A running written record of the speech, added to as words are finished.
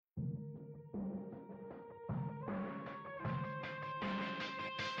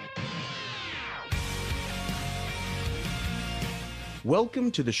Welcome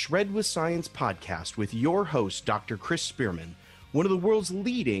to the Shred with Science podcast with your host, Dr. Chris Spearman, one of the world's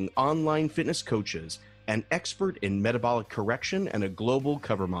leading online fitness coaches, an expert in metabolic correction, and a global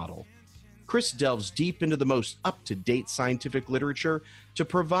cover model. Chris delves deep into the most up-to-date scientific literature to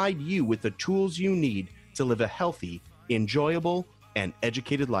provide you with the tools you need to live a healthy, enjoyable, and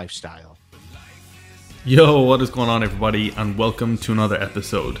educated lifestyle. Yo, what is going on, everybody, and welcome to another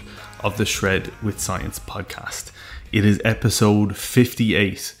episode of the Shred with Science podcast. It is episode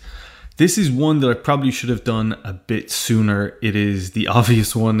 58. This is one that I probably should have done a bit sooner. It is the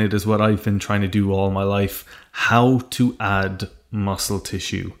obvious one. It is what I've been trying to do all my life. How to add muscle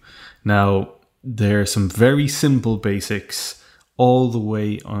tissue. Now, there are some very simple basics all the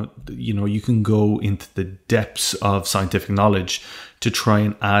way on. You can go into the depths of scientific knowledge to try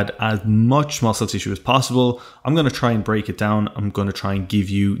and add as much muscle tissue as possible. I'm going to try and break it down. I'm going to try and give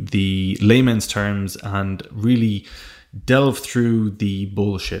you the layman's terms and really delve through the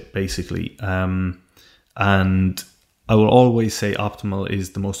bullshit, basically. And I will always say optimal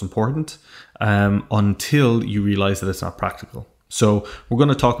is the most important until you realize that it's not practical. So we're going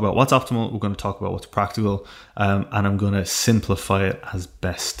to talk about what's optimal. We're going to talk about what's practical. And I'm going to simplify it as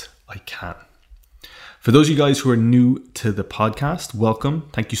best I can. For those of you guys who are new to the podcast, welcome.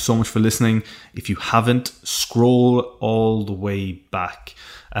 Thank you so much for listening. If you haven't, scroll all the way back.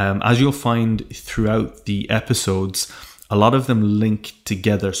 As you'll find throughout the episodes, a lot of them link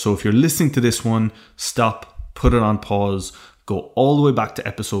together. So if you're listening to this one, stop, put it on pause, go all the way back to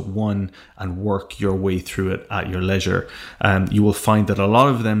episode 1 and work your way through it at your leisure. You will find that a lot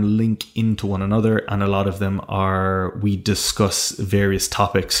of them link into one another, and a lot of them we discuss various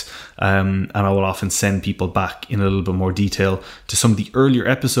topics. And I will often send people back in a little bit more detail to some of the earlier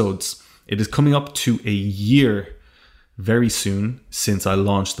episodes. It is coming up to a year very soon since I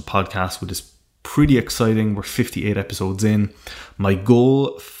launched the podcast, which is pretty exciting. We're 58 episodes in. My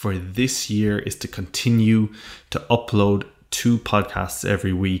goal for this year is to continue to upload 2 podcasts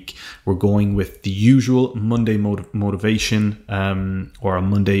every week. We're going with the usual Monday motivation or a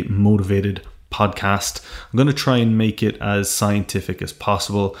Monday motivated podcast. I'm going to try and make it as scientific as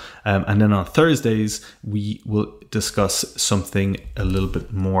possible. And then on Thursdays, we will discuss something a little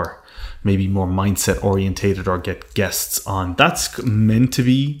bit more, maybe more mindset orientated, or get guests on. That's meant to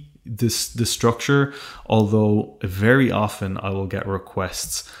be the structure, although very often I will get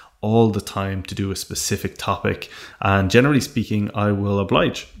requests all the time to do a specific topic, and generally speaking, I will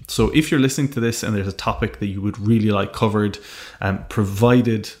oblige. So if you're listening to this and there's a topic that you would really like covered,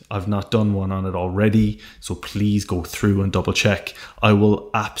 provided I've not done one on it already, so please go through and double check, I will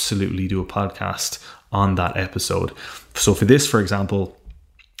absolutely do a podcast on that episode. So for this, for example,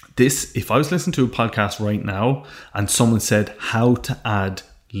 if I was listening to a podcast right now and someone said how to add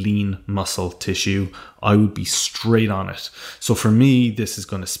lean muscle tissue, I would be straight on it. So for me, this is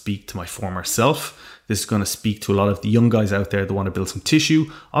going to speak to my former self. This is going to speak to a lot of the young guys out there that want to build some tissue.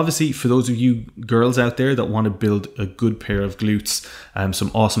 Obviously, for those of you girls out there that want to build a good pair of glutes,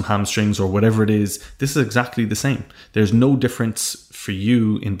 some awesome hamstrings, or whatever it is, this is exactly the same. There's no difference for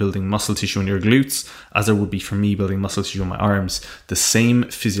you in building muscle tissue in your glutes as there would be for me building muscle tissue in my arms. The same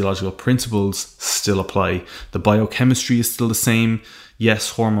physiological principles still apply. The biochemistry is still the same.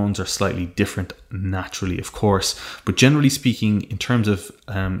 Yes, hormones are slightly different naturally, of course, but generally speaking, in terms of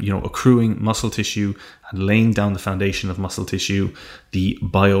accruing muscle tissue and laying down the foundation of muscle tissue, the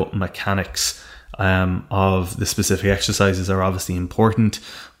biomechanics of the specific exercises are obviously important,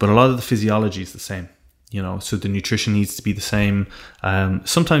 but a lot of the physiology is the same. So the nutrition needs to be the same,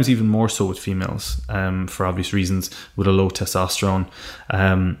 sometimes even more so with females, for obvious reasons, with a low testosterone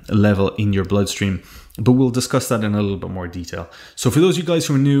level in your bloodstream. But we'll discuss that in a little bit more detail. So for those of you guys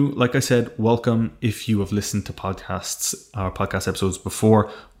who are new, like I said, welcome. If you have listened to podcast episodes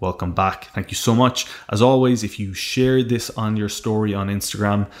before, welcome back. Thank you so much. As always, if you share this on your story on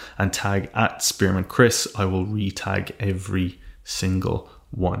Instagram and tag @SpearmanChris, I will re-tag every single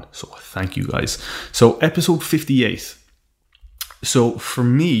one. So thank you guys. So episode 58. So for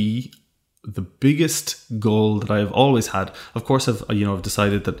me, the biggest goal that I've always had, of course, I've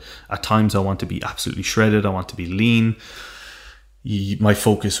decided that at times I want to be absolutely shredded. I want to be lean. My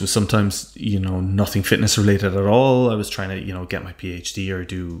focus was sometimes, nothing fitness related at all. I was trying to, get my PhD or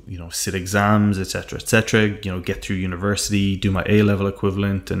do, sit exams, etc., get through university, do my A-level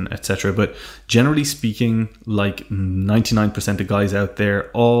equivalent, and etc. But generally speaking, like 99% of guys out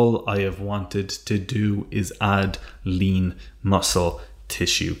there, all I have wanted to do is add lean muscle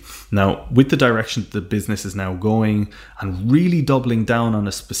tissue. Now, with the direction that the business is now going and really doubling down on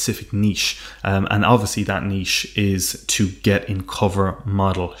a specific niche, and obviously that niche is to get in cover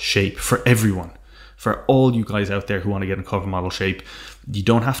model shape for everyone. For all you guys out there who want to get in cover model shape, you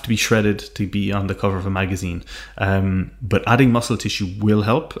don't have to be shredded to be on the cover of a magazine. But adding muscle tissue will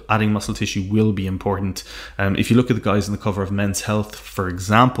help. Adding muscle tissue will be important. If you look at the guys on the cover of Men's Health, for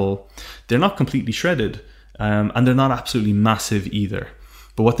example, they're not completely shredded, and they're not absolutely massive either.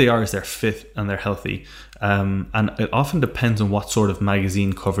 But what they are is they're fit and they're healthy. And it often depends on what sort of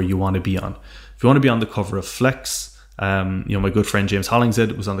magazine cover you want to be on. If you want to be on the cover of Flex, my good friend James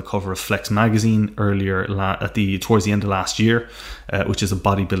Hollingshead was on the cover of Flex magazine earlier towards the end of last year, which is a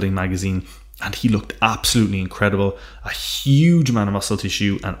bodybuilding magazine, and he looked absolutely incredible. A huge amount of muscle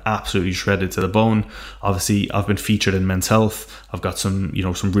tissue and absolutely shredded to the bone. Obviously, I've been featured in Men's Health. I've got some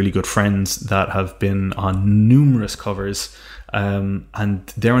really good friends that have been on numerous covers, and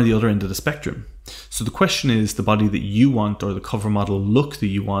they're on the other end of the spectrum. So the question is, the body that you want or the cover model look that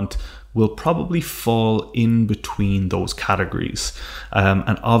you want will probably fall in between those categories.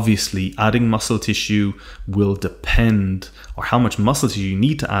 And obviously adding muscle tissue will depend, or how much muscle tissue you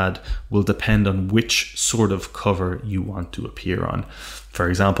need to add will depend on which sort of cover you want to appear on. For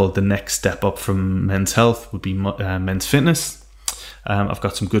example, the next step up from Men's Health would be Men's Fitness. I've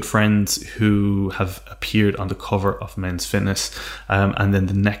got some good friends who have appeared on the cover of Men's Fitness, and then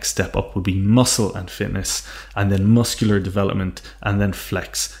the next step up would be Muscle and Fitness, and then Muscular Development, and then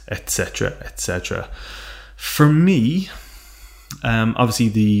Flex, etc., etc. For me, obviously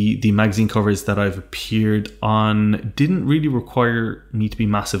the magazine covers that I've appeared on didn't really require me to be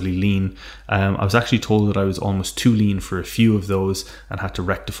massively lean. I was actually told that I was almost too lean for a few of those and had to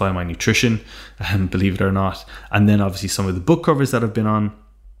rectify my nutrition, believe it or not. And then obviously some of the book covers that I've been on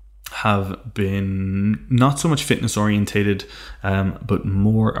have been not so much fitness orientated, but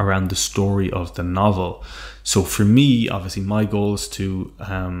more around the story of the novel. So for me, obviously my goal is to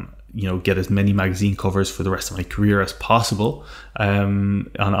get as many magazine covers for the rest of my career as possible,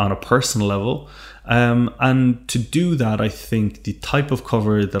 on a personal level. And to do that, I think the type of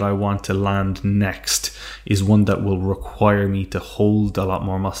cover that I want to land next is one that will require me to hold a lot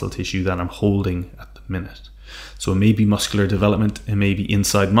more muscle tissue than I'm holding at the minute. So it may be Muscular Development, it may be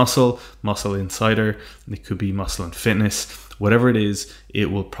Inside Muscle, Muscle Insider, it could be Muscle and Fitness. Whatever it is,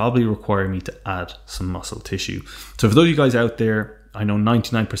 it will probably require me to add some muscle tissue. So for those of you guys out there, I know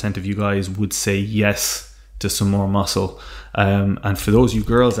 99% of you guys would say yes to some more muscle. And for those of you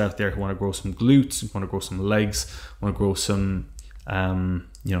girls out there who want to grow some glutes, want to grow some legs, want to grow some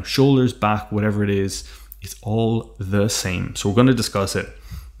shoulders, back, whatever it is, it's all the same. So we're going to discuss it.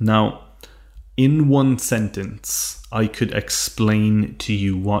 Now, in one sentence, I could explain to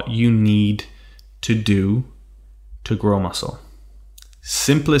you what you need to do to grow muscle.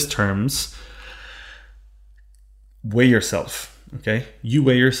 Simplest terms, weigh yourself. Okay, you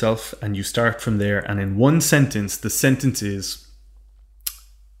weigh yourself and you start from there. And in one sentence, the sentence is: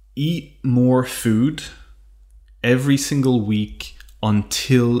 eat more food every single week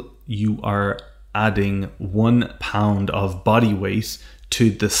until you are adding 1 pound of body weight to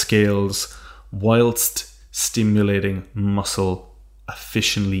the scales whilst stimulating muscle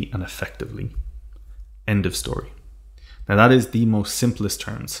efficiently and effectively. End of story. Now that is the most simplest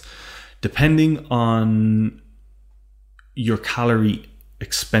terms. Depending on your calorie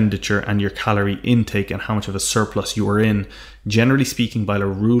expenditure and your calorie intake and how much of a surplus you are in, generally speaking, by the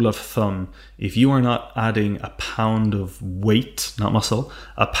rule of thumb, if you are not adding a pound of weight, not muscle,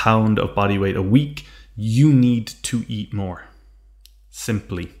 a pound of body weight a week, you need to eat more.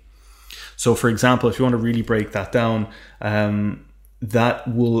 Simply. So for example, if you want to really break that down, that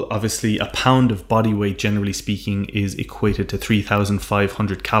will obviously, a pound of body weight, generally speaking, is equated to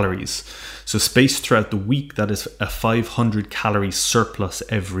 3,500 calories. So spaced throughout the week, that is a 500 calorie surplus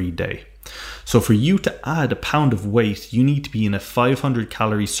every day. So for you to add a pound of weight, you need to be in a 500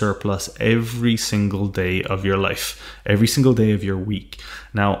 calorie surplus every single day of your life, every single day of your week.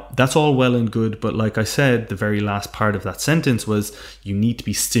 Now, that's all well and good, but like I said, the very last part of that sentence was you need to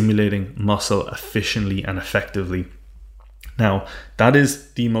be stimulating muscle efficiently and effectively. Now, that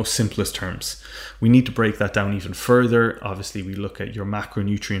is the most simplest terms. We need to break that down even further. Obviously, we look at your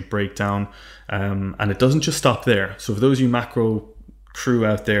macronutrient breakdown, and it doesn't just stop there. So for those of you macro crew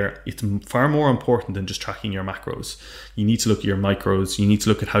out there, it's far more important than just tracking your macros. You need to look at your micros. You need to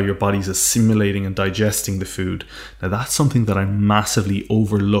look at how your body's assimilating and digesting the food. Now, that's something that I massively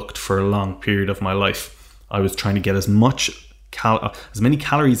overlooked for a long period of my life. I was trying to get as many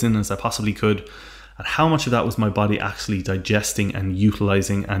calories in as I possibly could, and how much of that was my body actually digesting and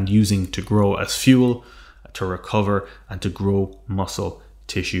utilizing and using to grow as fuel, to recover, and to grow muscle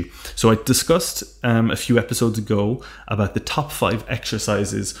tissue. So I discussed a few episodes ago about the top 5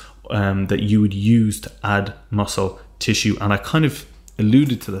 exercises that you would use to add muscle tissue, and I kind of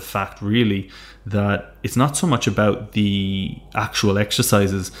alluded to the fact really that it's not so much about the actual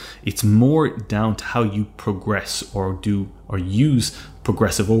exercises, it's more down to how you progress or use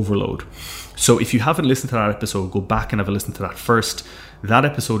progressive overload. So if you haven't listened to that episode, go back and have a listen to that first. That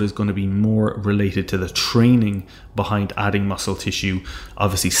episode is going to be more related to the training behind adding muscle tissue,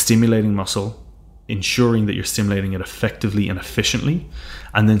 obviously stimulating muscle, ensuring that you're stimulating it effectively and efficiently,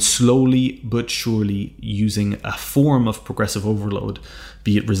 and then slowly but surely using a form of progressive overload,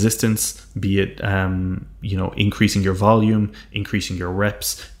 be it resistance, be it increasing your volume, increasing your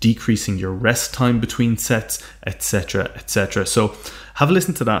reps, decreasing your rest time between sets, etc., etc. So have a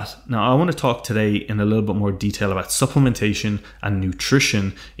listen to that. Now I want to talk today in a little bit more detail about supplementation and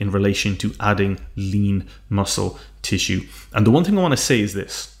nutrition in relation to adding lean muscle tissue. And the one thing I want to say is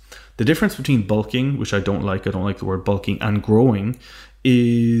this: the difference between bulking, which I don't like the word bulking, and growing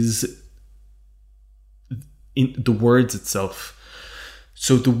is in the words itself.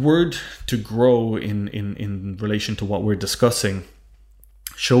 So the word to grow in relation to what we're discussing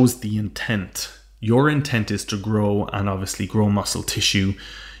shows the intent. Your intent is to grow and obviously grow muscle tissue.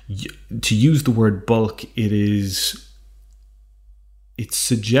 To use the word bulk, it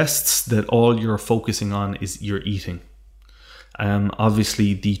suggests that all you're focusing on is your eating.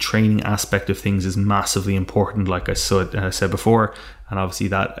 Obviously the training aspect of things is massively important, like I said before, and obviously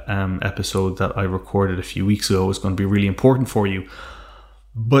that episode that I recorded a few weeks ago is going to be really important for you.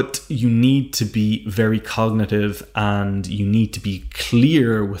 But you need to be very cognitive and you need to be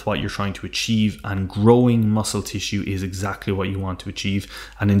clear with what you're trying to achieve, and growing muscle tissue is exactly what you want to achieve.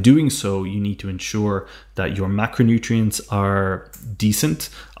 And in doing so, you need to ensure that your macronutrients are decent.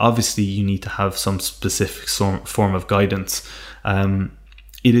 Obviously, you need to have some specific form of guidance.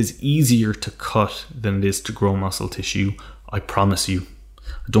 It is easier to cut than it is to grow muscle tissue, I promise you.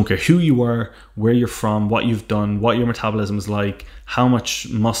 I don't care who you are, where you're from, what you've done, what your metabolism is like, how much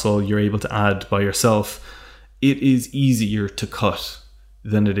muscle you're able to add by yourself. It is easier to cut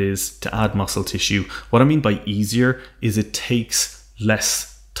than it is to add muscle tissue. What I mean by easier is it takes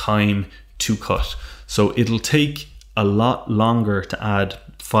less time to cut. So it'll take a lot longer to add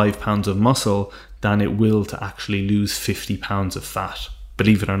 5 pounds of muscle than it will to actually lose 50 pounds of fat,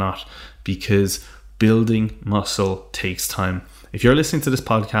 believe it or not, because building muscle takes time. If you're listening to this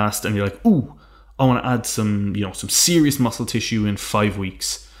podcast and you're like, ooh, I want to add some serious muscle tissue in 5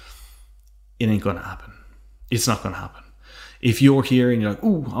 weeks, it ain't going to happen. It's not going to happen. If you're here and you're like,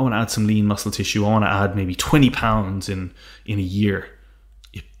 ooh, I want to add some lean muscle tissue, I want to add maybe 20 pounds in a year,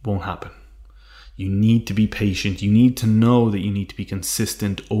 it won't happen. You need to be patient. You need to know that you need to be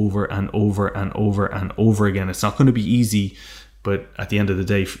consistent over and over and over and over again. It's not going to be easy, but at the end of the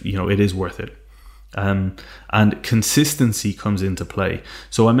day, it is worth it. And consistency comes into play.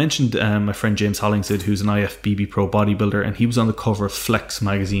 So I mentioned my friend James Hollingshead, who's an IFBB Pro bodybuilder, and he was on the cover of Flex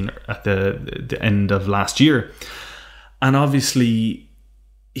magazine at the end of last year. And obviously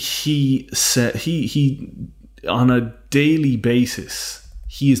he said he on a daily basis,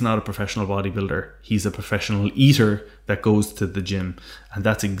 he is not a professional bodybuilder. He's a professional eater that goes to the gym. And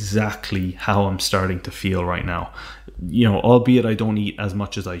that's exactly how I'm starting to feel right now. Albeit I don't eat as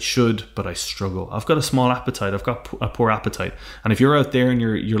much as I should, but I struggle. I've got a small appetite. I've got a poor appetite. And if you're out there and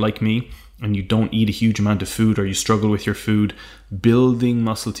you're like me and you don't eat a huge amount of food, or you struggle with your food, building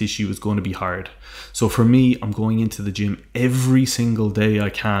muscle tissue is going to be hard. So for me, I'm going into the gym every single day I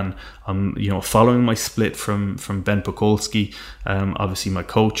can. I'm following my split from Ben Pokolsky, obviously my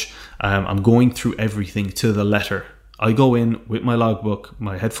coach. I'm going through everything to the letter. I go in with my logbook,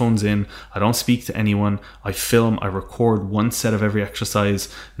 my headphones in, I don't speak to anyone, I film, I record one set of every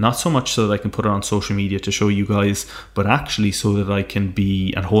exercise, not so much so that I can put it on social media to show you guys, but actually so that I can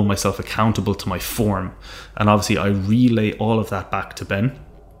be and hold myself accountable to my form. And obviously I relay all of that back to Ben.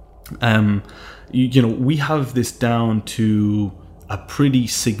 We have this down to a pretty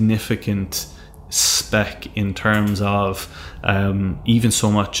significant spec in terms of even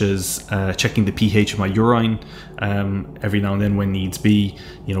so much as checking the pH of my urine every now and then when needs be,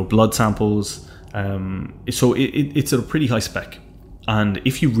 blood samples. So it's a pretty high spec. And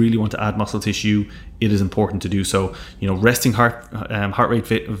if you really want to add muscle tissue, it is important to do so. Resting heart rate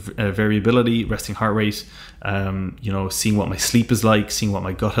variability, resting heart rate, seeing what my sleep is like, seeing what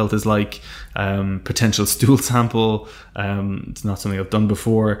my gut health is like, potential stool sample. It's not something I've done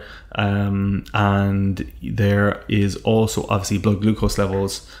before. And there is also obviously blood glucose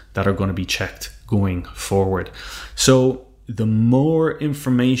levels that are going to be checked going forward. So the more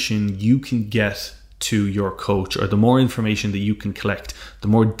information you can get to your coach, or the more information that you can collect, the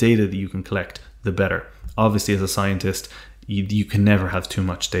more data that you can collect, the better. Obviously, as a scientist, you can never have too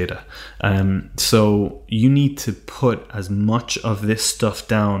much data. So you need to put as much of this stuff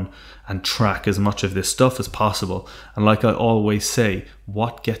down and track as much of this stuff as possible. And like I always say,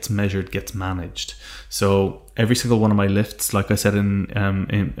 what gets measured gets managed. So every single one of my lifts, like I said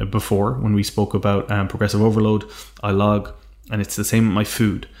in before when we spoke about progressive overload, I log, and it's the same with my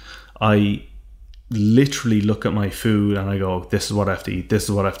food. I literally look at my food and I go, this is what I have to eat, this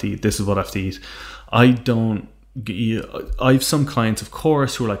is what I have to eat, this is what I have to eat. I have some clients, of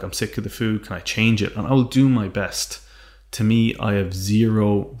course, who are like, I'm sick of the food, can I change it? And I will do my best. To me, I have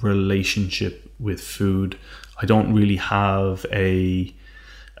zero relationship with food. I don't really have a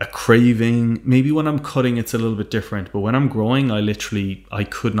craving. Maybe when I'm cutting, it's a little bit different. But when I'm growing, I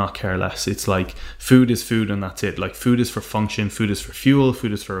could not care less. It's like food is food and that's it. Like food is for function, food is for fuel,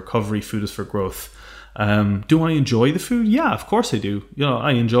 food is for recovery, food is for growth. Do I enjoy the food? Yeah, of course I do.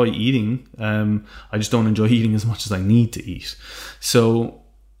 I enjoy eating. I just don't enjoy eating as much as I need to eat. So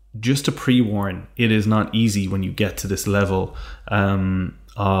just to pre-warn, it is not easy when you get to this level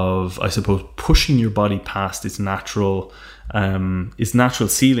of, I suppose, pushing your body past its natural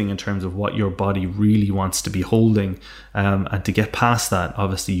ceiling in terms of what your body really wants to be holding. And to get past that,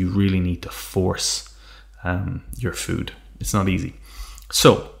 obviously, you really need to force your food. It's not easy.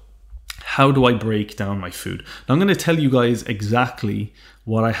 So how do I break down my food? Now, I'm going to tell you guys exactly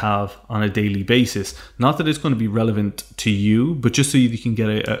what I have on a daily basis. Not that it's going to be relevant to you, but just so you can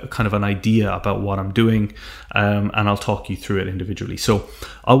get a kind of an idea about what I'm doing, and I'll talk you through it individually. So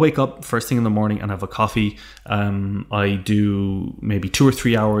I'll wake up first thing in the morning and have a coffee. I do maybe 2 or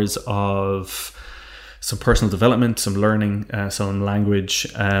 3 hours of some personal development, some learning, some language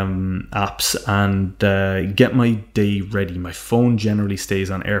apps, and get my day ready. My phone generally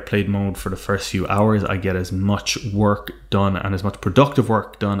stays on airplane mode for the first few hours. I get as much work done and as much productive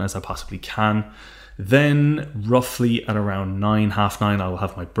work done as I possibly can. Then roughly at around 9, half 9, I will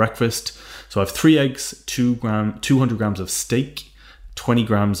have my breakfast. So I have 3 eggs, 200 grams of steak, 20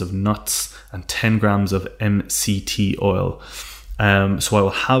 grams of nuts, and 10 grams of MCT oil. So I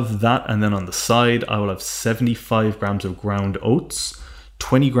will have that, and then on the side I will have 75 grams of ground oats,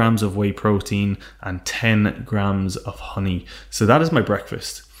 20 grams of whey protein, and 10 grams of honey. So that is my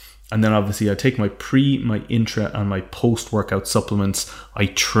breakfast. And then obviously I take my my intra, and my post-workout supplements. I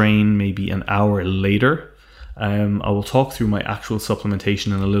train maybe an hour later. I will talk through my actual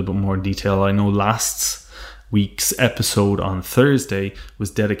supplementation in a little bit more detail. I know last week's episode on Thursday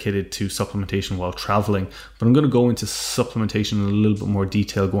was dedicated to supplementation while traveling, but I'm going to go into supplementation in a little bit more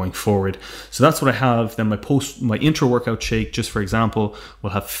detail going forward. So that's what I have. Then my intra workout shake, just for example, will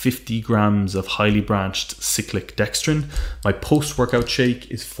have 50 grams of highly branched cyclic dextrin. My post workout shake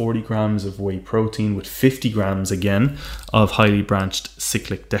is 40 grams of whey protein with 50 grams again of highly branched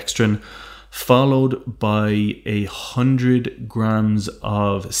cyclic dextrin, followed by 100 grams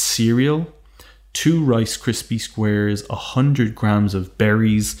of cereal, 2 Rice Krispie squares, 100 grams of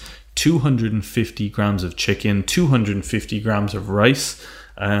berries, 250 grams of chicken, 250 grams of rice.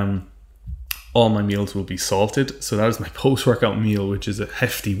 All my meals will be salted. So that is my post-workout meal, which is a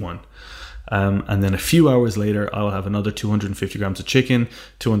hefty one. And then a few hours later, I will have another 250 grams of chicken,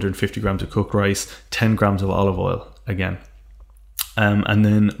 250 grams of cooked rice, 10 grams of olive oil again. And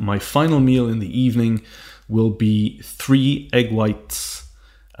then my final meal in the evening will be 3 egg whites,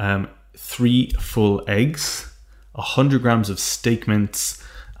 3 full eggs, 100 grams of steak mince,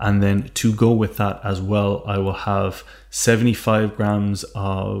 and then to go with that as well, I will have 75 grams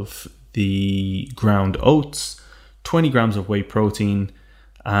of the ground oats, 20 grams of whey protein,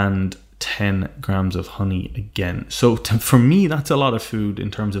 and 10 grams of honey again. So for me, that's a lot of food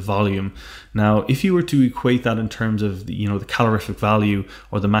in terms of volume. Now, if you were to equate that in terms of the calorific value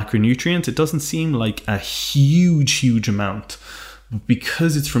or the macronutrients, it doesn't seem like a huge amount.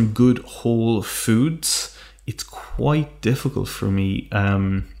 Because it's from good whole foods, it's quite difficult for me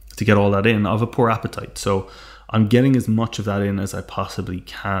to get all that in. I have a poor appetite, so I'm getting as much of that in as I possibly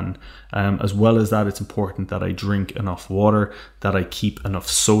can. As well as that, it's important that I drink enough water, that I keep enough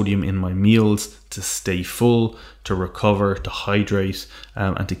sodium in my meals to stay full, to recover, to hydrate,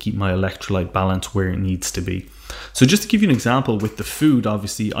 and to keep my electrolyte balance where it needs to be. So just to give you an example with the food,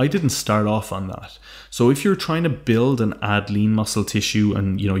 obviously, I didn't start off on that. So if you're trying to build and add lean muscle tissue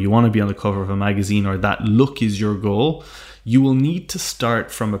and you want to be on the cover of a magazine, or that look is your goal, you will need to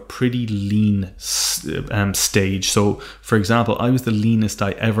start from a pretty lean stage. So for example, I was the leanest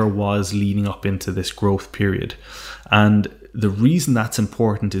I ever was leading up into this growth period. And the reason that's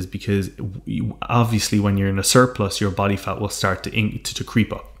important is because obviously when you're in a surplus, your body fat will start to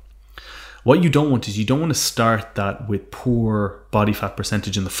creep up. What you don't want is you don't want to start that with poor body fat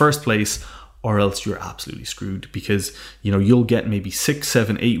percentage in the first place, or else you're absolutely screwed, because you'll get maybe 6,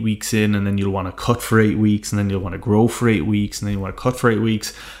 7, 8 weeks in, and then you'll want to cut for 8 weeks, and then you'll want to grow for 8 weeks, and then you want to cut for 8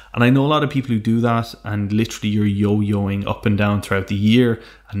 weeks. And I know a lot of people who do that, and literally you're yo-yoing up and down throughout the year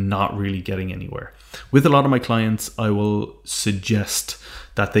and not really getting anywhere. With a lot of my clients, I will suggest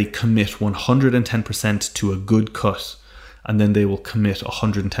that they commit 110% to a good cut, and then they will commit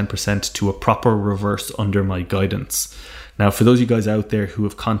 110% to a proper reverse under my guidance. Now, for those of you guys out there who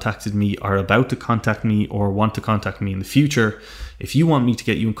have contacted me, are about to contact me, or want to contact me in the future, if you want me to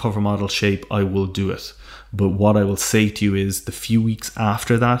get you in cover model shape, I will do it. But what I will say to you is the few weeks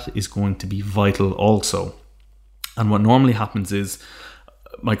after that is going to be vital also. And what normally happens is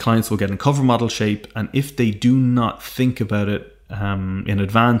my clients will get in cover model shape, and if they do not think about it in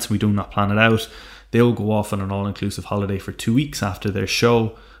advance, we do not plan it out, they'll go off on an all-inclusive holiday for 2 weeks after their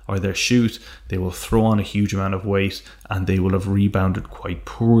show or their shoot. They will throw on a huge amount of weight, and they will have rebounded quite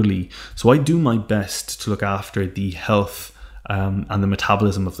poorly. So I do my best to look after the health and the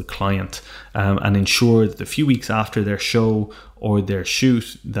metabolism of the client, and ensure that the few weeks after their show or their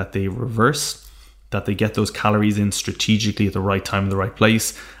shoot that they reverse, that they get those calories in strategically at the right time in the right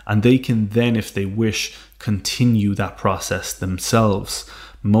place, and they can then, if they wish, continue that process themselves.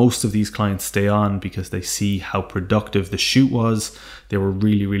 Most of these clients stay on because they see how productive the shoot was. They were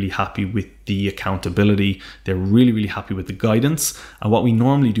really, really happy with the accountability. They're really, really happy with the guidance. And what we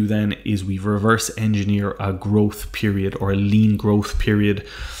normally do then is we reverse engineer a growth period, or a lean growth period.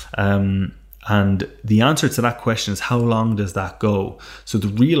 And the answer to that question is, how long does that go? So the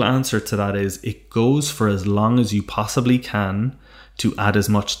real answer to that is, it goes for as long as you possibly can, to add as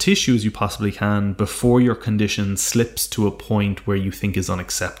much tissue as you possibly can before your condition slips to a point where you think is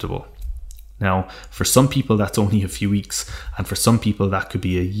unacceptable. Now, for some people that's only a few weeks, and for some people that could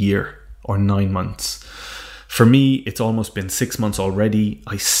be a year or 9 months. For me, it's almost been 6 months already.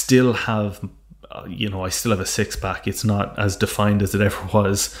 I still have a six-pack. It's not as defined as it ever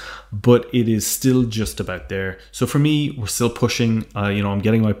was, but it is still just about there. So for me, we're still pushing. I'm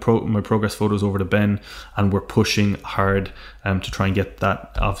getting my progress photos over to Ben, and we're pushing hard to try and get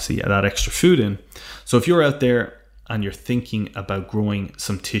that extra food in. So if you're out there and you're thinking about growing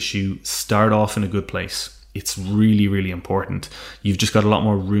some tissue, start off in a good place. It's really, really important. You've just got a lot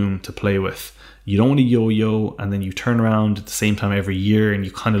more room to play with. You don't want to yo-yo and then you turn around at the same time every year and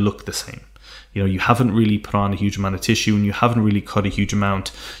you kind of look the same. You haven't really put on a huge amount of tissue, and you haven't really cut a huge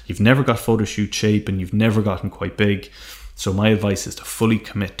amount. You've never got photo shoot shape, and you've never gotten quite big. So my advice is to fully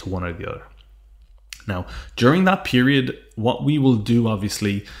commit to one or the other. Now, during that period, what we will do,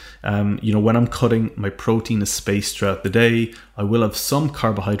 obviously, when I'm cutting, my protein is spaced throughout the day. I will have some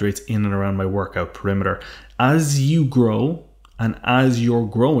carbohydrates in and around my workout perimeter. As you grow, and as you're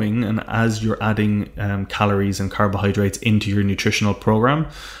growing, and as you're adding calories and carbohydrates into your nutritional program,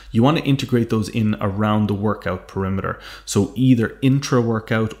 you want to integrate those in around the workout perimeter. So either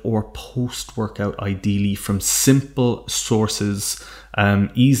intra-workout or post-workout, ideally, from simple sources,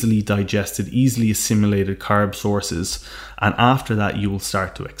 easily digested, easily assimilated carb sources. And after that, you will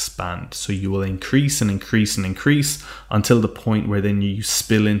start to expand. So you will increase and increase and increase until the point where then you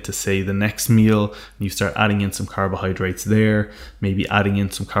spill into, say, the next meal, and you start adding in some carbohydrates there, maybe adding in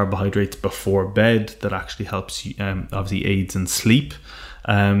some carbohydrates before bed. That actually helps you, obviously aids in sleep,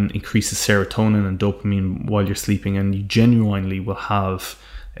 increases serotonin and dopamine while you're sleeping, and you genuinely will have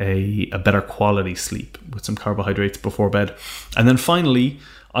a better quality sleep with some carbohydrates before bed. And then finally,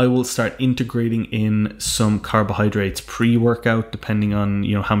 I will start integrating in some carbohydrates pre-workout, depending on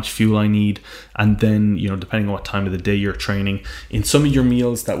how much fuel I need, and then depending on what time of the day you're training. In some of your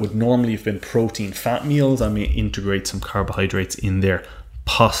meals that would normally have been protein fat meals, I may integrate some carbohydrates in there,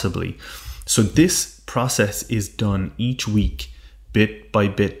 possibly. So this process is done each week, bit by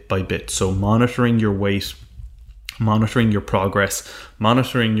bit by bit. So monitoring your weight, monitoring your progress,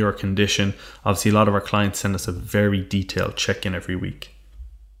 monitoring your condition. Obviously, a lot of our clients send us a very detailed check-in every week.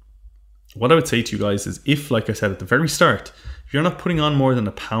 What I would say to you guys is, if, like I said at the very start, if you're not putting on more than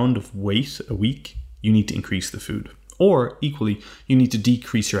a pound of weight a week, you need to increase the food. Or equally, you need to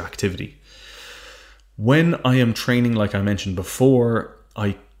decrease your activity. When I am training, like I mentioned before,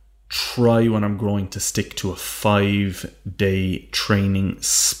 I try, when I'm growing, to stick to a 5-day training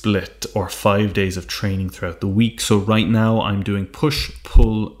split, or 5 days of training throughout the week. So right now I'm doing push,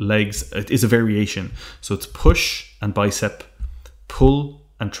 pull, legs. It is a variation. So it's push and bicep, pull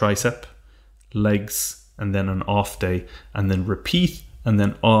and tricep, legs, and then an off day, and then repeat, and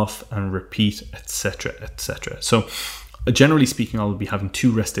then off and repeat, etc., etc. So generally speaking, I'll be having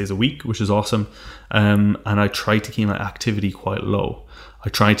 2 rest days a week, which is awesome. And I try to keep my activity quite low. I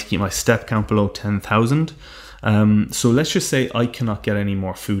try to keep my step count below 10,000. So let's just say I cannot get any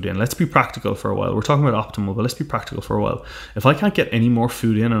more food in. Let's be practical for a while. We're talking about optimal, but let's be practical for a while. If I can't get any more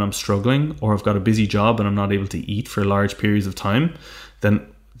food in and I'm struggling, or I've got a busy job and I'm not able to eat for large periods of time, then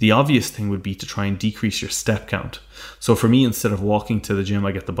the obvious thing would be to try and decrease your step count. So for me, instead of walking to the gym,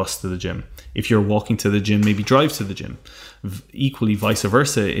 I get the bus to the gym. If you're walking to the gym, maybe drive to the gym. Equally vice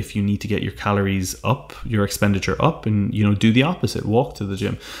versa, if you need to get your calories up, your expenditure up, and do the opposite, walk to the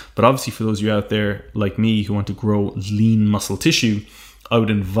gym. But obviously for those of you out there like me who want to grow lean muscle tissue, I would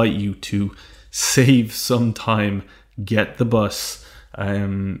invite you to save some time, get the bus,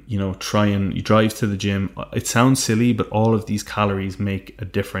 try and you drive to the gym. It sounds silly, but all of these calories make a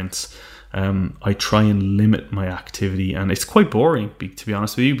difference. I try and limit my activity, and it's quite boring, to be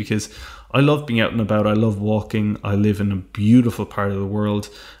honest with you, because I love being out and about. I love walking. I live in a beautiful part of the world.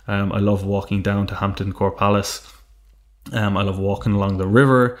 I love walking down to Hampton Court Palace. I love walking along the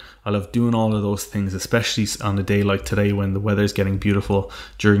river. I love doing all of those things, especially on a day like today when the weather is getting beautiful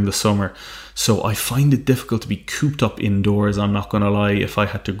during the summer. So I find it difficult to be cooped up indoors. I'm not going to lie. If I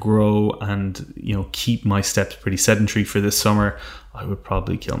had to grow and keep my steps pretty sedentary for this summer, I would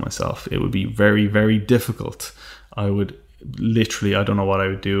probably kill myself. It would be very, very difficult. I would literally, I don't know what I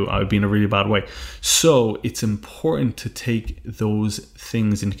would do. I would be in a really bad way. So it's important to take those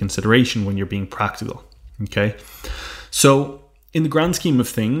things into consideration when you're being practical. Okay. So in the grand scheme of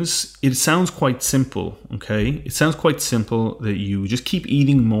things, it sounds quite simple, okay? It sounds quite simple that you just keep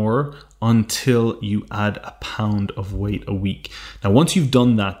eating more until you add a pound of weight a week. Now, once you've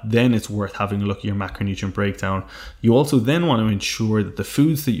done that, then it's worth having a look at your macronutrient breakdown. You also then want to ensure that the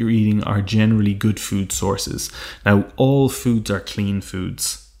foods that you're eating are generally good food sources. Now, all foods are clean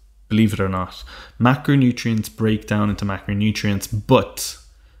foods, believe it or not. Macronutrients break down into macronutrients, but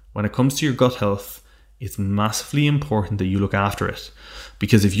when it comes to your gut health, it's massively important that you look after it,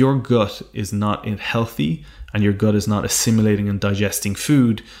 because if your gut is not healthy and your gut is not assimilating and digesting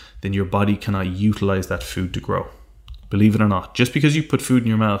food, then your body cannot utilize that food to grow. Believe it or not, just because you put food in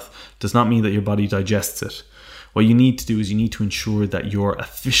your mouth does not mean that your body digests it. What you need to do is you need to ensure that your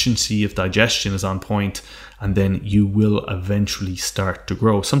efficiency of digestion is on point, and then you will eventually start to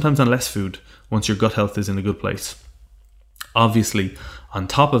grow, sometimes on less food, once your gut health is in a good place. Obviously, on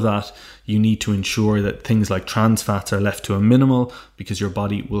top of that, you need to ensure that things like trans fats are left to a minimal, because your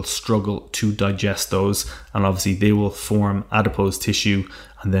body will struggle to digest those, and obviously they will form adipose tissue,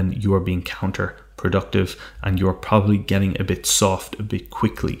 and then you are being counterproductive and you're probably getting a bit soft a bit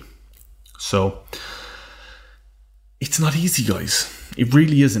quickly. So it's not easy, guys. It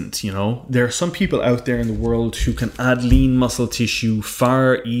really isn't, There are some people out there in the world who can add lean muscle tissue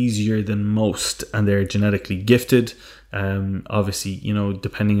far easier than most, and they're genetically gifted. Obviously,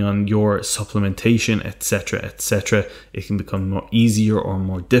 depending on your supplementation, etc., it can become more easier or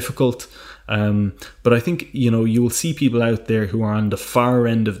more difficult. But I think, you will see people out there who are on the far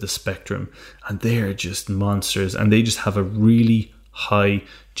end of the spectrum, and they're just monsters, and they just have a really high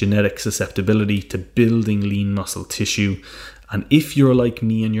genetic susceptibility to building lean muscle tissue. And if you're like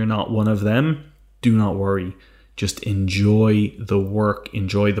me and you're not one of them, do not worry. Just enjoy the work,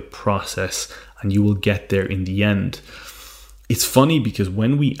 enjoy the process, and you will get there in the end. It's funny because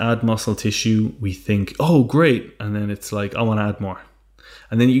when we add muscle tissue, we think, oh, great. And then it's like, I want to add more.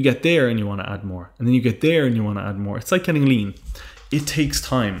 And then you get there and you want to add more. And then you get there and you want to add more. It's like getting lean. It takes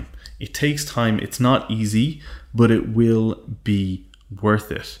time. It's not easy, but it will be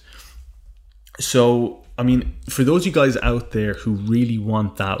worth it. So, for those of you guys out there who really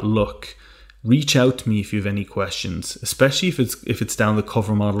want that look, reach out to me if you have any questions, especially if it's down the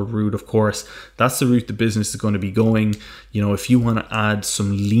cover model route. Of course, that's the route the business is going to be going. If you want to add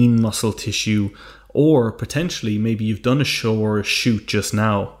some lean muscle tissue, or potentially maybe you've done a show or a shoot just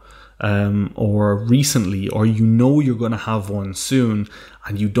now, or recently, or you're going to have one soon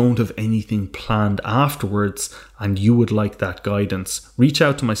and you don't have anything planned afterwards and you would like that guidance, reach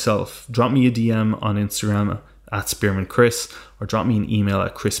out to myself. Drop me a DM on Instagram at SpearmanChris, or drop me an email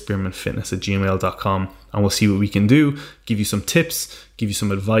at chrisspearmanfitness@gmail.com, and we'll see what we can do, give you some tips, give you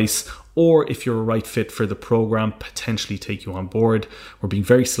some advice, or if you're a right fit for the program, potentially take you on board. We're being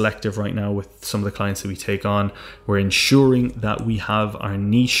very selective right now with some of the clients that we take on. We're ensuring that we have our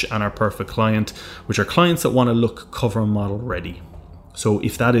niche and our perfect client, which are clients that want to look cover model ready. So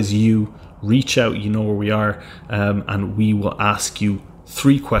if that is you, reach out, you know where we are, and we will ask you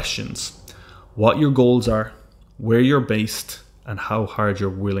 3 questions. What your goals are, where you're based, and how hard you're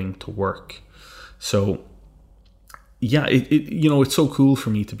willing to work. So yeah, it's so cool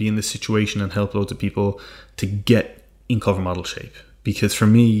for me to be in this situation and help loads of people to get in cover model shape, because for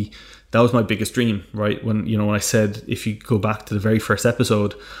me, that was my biggest dream, right? When I said, if you go back to the very first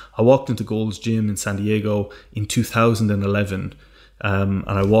episode, I walked into Gold's Gym in San Diego in 2011, and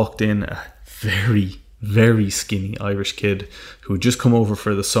I walked in a very, very skinny Irish kid who had just come over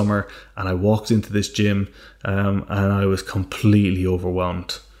for the summer, and I walked into this gym, and I was completely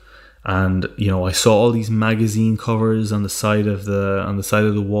overwhelmed. And I saw all these magazine covers on the side of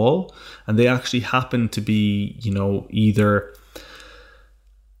the wall, and they actually happened to be either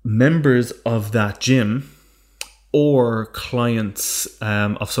members of that gym or clients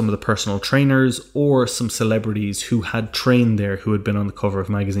of some of the personal trainers or some celebrities who had trained there, who had been on the cover of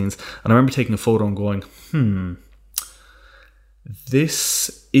magazines. And I remember taking a photo and going,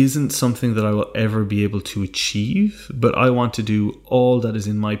 this isn't something that I will ever be able to achieve, but I want to do all that is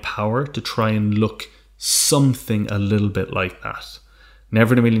in my power to try and look something a little bit like that.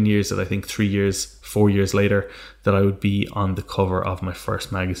 Never in a million years that I think 4 years later, that I would be on the cover of my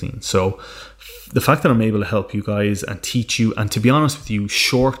first magazine. So the fact that I'm able to help you guys and teach you, and to be honest with you,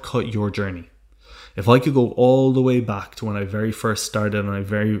 shortcut your journey. If I could go all the way back to when I very first started and I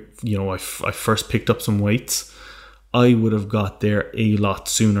first picked up some weights, I would have got there a lot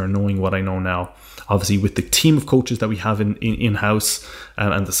sooner, knowing what I know now. Obviously, with the team of coaches that we have in-house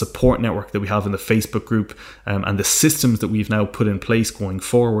and the support network that we have in the Facebook group and the systems that we've now put in place going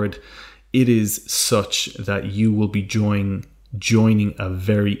forward, it is such that you will be joining a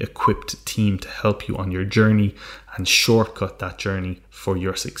very equipped team to help you on your journey and shortcut that journey for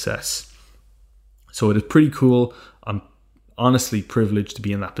your success. So it is pretty cool. I'm honestly privileged to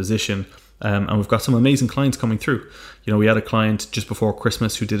be in that position. And we've got some amazing clients coming through. We had a client just before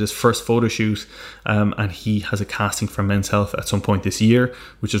Christmas who did his first photo shoot, and he has a casting for Men's Health at some point this year,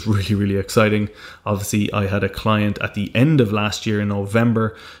 which is really, really exciting. Obviously, I had a client at the end of last year in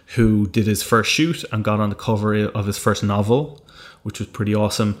November who did his first shoot and got on the cover of his first novel, which was pretty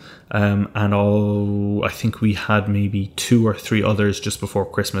awesome. I think we had maybe 2 or 3 others just before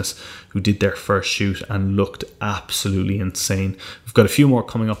Christmas who did their first shoot and looked absolutely insane. We've got a few more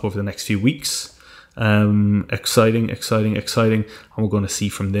coming up over the next few weeks. Exciting. And we're going to see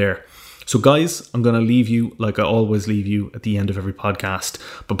from there. So guys, I'm going to leave you like I always leave you at the end of every podcast.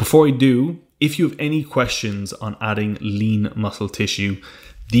 But before I do, if you have any questions on adding lean muscle tissue,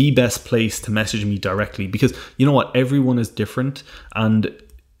 the best place to message me directly, because you know what, everyone is different and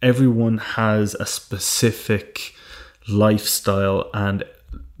everyone has a specific lifestyle, and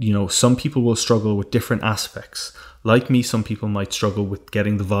some people will struggle with different aspects. Like me, some people might struggle with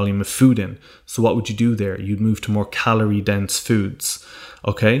getting the volume of food in. So what would you do there? You'd move to more calorie dense foods.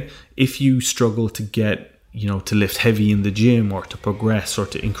 Okay. If you struggle to get to lift heavy in the gym or to progress or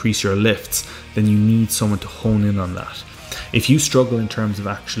to increase your lifts, then you need someone to hone in on that. If you struggle in terms of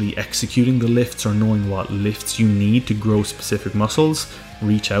actually executing the lifts or knowing what lifts you need to grow specific muscles,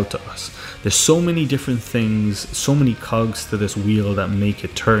 reach out to us. There's so many different things, so many cogs to this wheel that make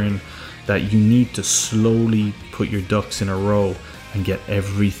it turn, that you need to slowly put your ducks in a row and get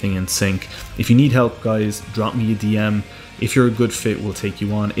everything in sync. If you need help, guys, drop me a DM. If you're a good fit, we'll take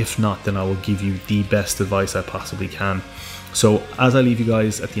you on. If not, then I will give you the best advice I possibly can. So as I leave you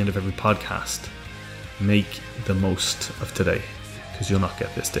guys at the end of every podcast, make the most of today, because you'll not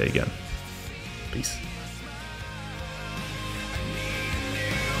get this day again. Peace.